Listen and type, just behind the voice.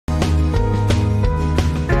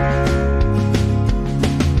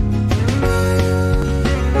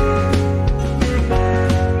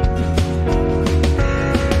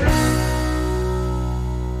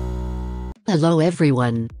Hello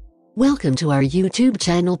everyone. Welcome to our YouTube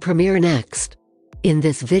channel Premiere Next. In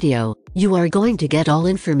this video, you are going to get all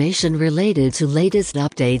information related to latest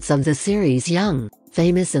updates of the series Young,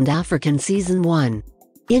 Famous and African Season 1.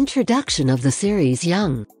 Introduction of the series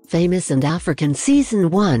Young, Famous and African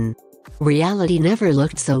Season 1. Reality never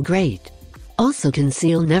looked so great. Also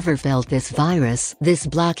Conceal never felt this virus. This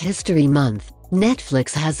Black History Month,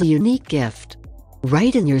 Netflix has a unique gift.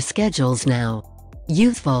 Write in your schedules now.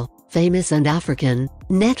 Youthful, Famous and African,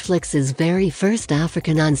 Netflix's very first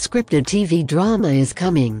African unscripted TV drama is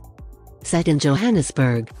coming. Set in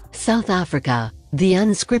Johannesburg, South Africa, the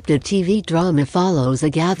unscripted TV drama follows a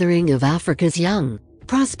gathering of Africa's young,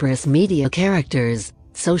 prosperous media characters,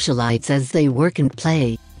 socialites as they work and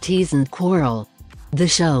play, tease and quarrel. The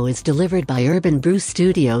show is delivered by Urban Brew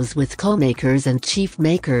Studios with co-makers and chief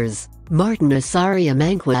makers, Martin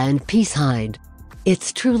Asari-Amankwa and Peace Hyde.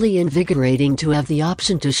 It's truly invigorating to have the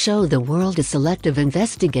option to show the world a selective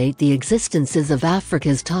investigate the existences of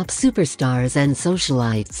Africa's top superstars and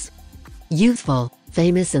socialites. Youthful,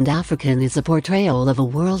 Famous and African is a portrayal of a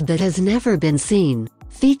world that has never been seen,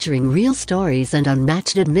 featuring real stories and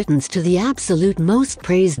unmatched admittance to the absolute most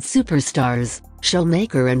praised superstars.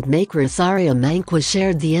 Showmaker and maker Asari-Amankwa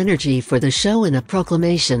shared the energy for the show in a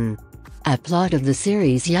proclamation. A plot of the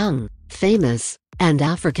series Young, Famous, and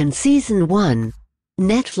African Season 1.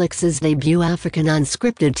 Netflix's debut African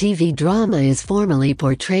unscripted TV drama is formally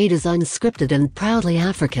portrayed as unscripted and proudly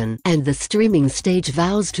African, and the streaming stage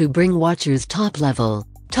vows to bring watchers top-level,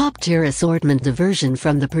 top-tier assortment diversion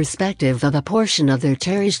from the perspective of a portion of their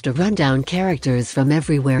cherished rundown characters from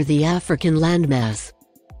everywhere the African landmass.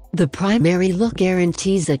 The primary look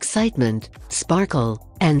guarantees excitement,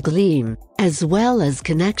 sparkle, and gleam, as well as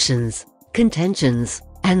connections, contentions,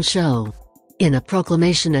 and show. In a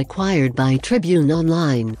proclamation acquired by Tribune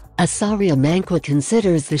Online, Asari-Amankwa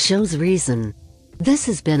considers the show's reason. This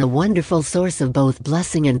has been a wonderful source of both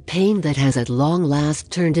blessing and pain that has at long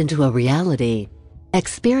last turned into a reality.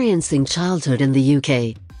 Experiencing childhood in the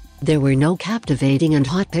UK. There were no captivating and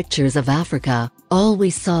hot pictures of Africa, all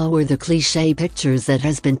we saw were the cliché pictures that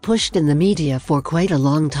has been pushed in the media for quite a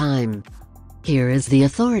long time. Here is the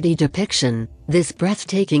authority depiction. This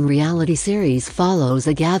breathtaking reality series follows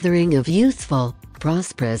a gathering of youthful,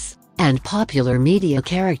 prosperous, and popular media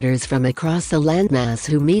characters from across the landmass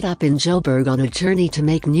who meet up in Joburg on a journey to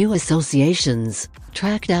make new associations,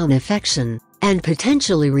 track down affection, and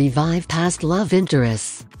potentially revive past love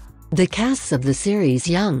interests. The casts of the series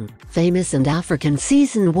Young, Famous and African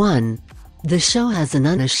Season 1. The show has an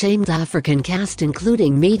unashamed African cast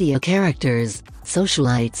including media characters,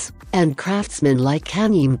 socialites, and craftsmen like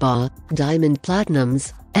Kanimba, Diamond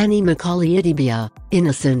Platnumz, Annie Macaulay Idibia,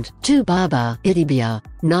 Innocent, Tubaba Idibia,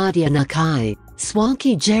 Nadia Nakai,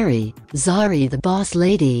 Swanky Jerry, Zari the Boss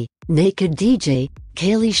Lady, Naked DJ,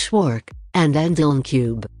 Kaylee Schwark, and Andiln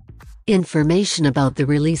Cube. Information about the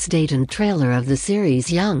release date and trailer of the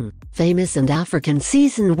series Young, Famous and African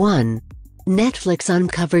Season 1. Netflix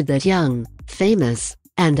uncovered that Young, Famous,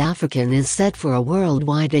 and African is set for a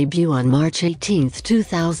worldwide debut on March 18,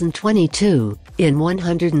 2022, in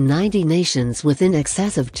 190 nations with in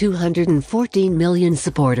excess of 214 million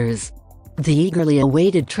supporters. The eagerly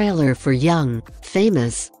awaited trailer for Young,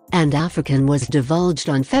 Famous, and African was divulged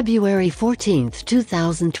on February 14,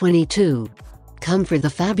 2022. Come for the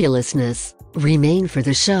fabulousness, remain for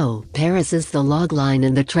the show. Paris is the logline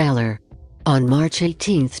in the trailer. On March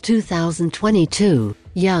 18, 2022,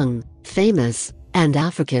 Young, Famous, and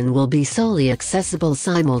African will be solely accessible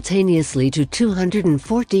simultaneously to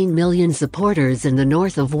 214 million supporters in the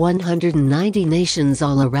north of 190 nations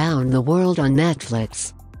all around the world on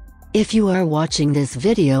Netflix. If you are watching this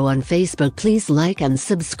video on Facebook, please like and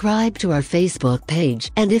subscribe to our Facebook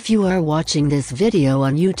page. And if you are watching this video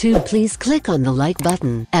on YouTube, please click on the like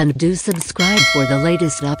button and do subscribe for the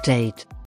latest update.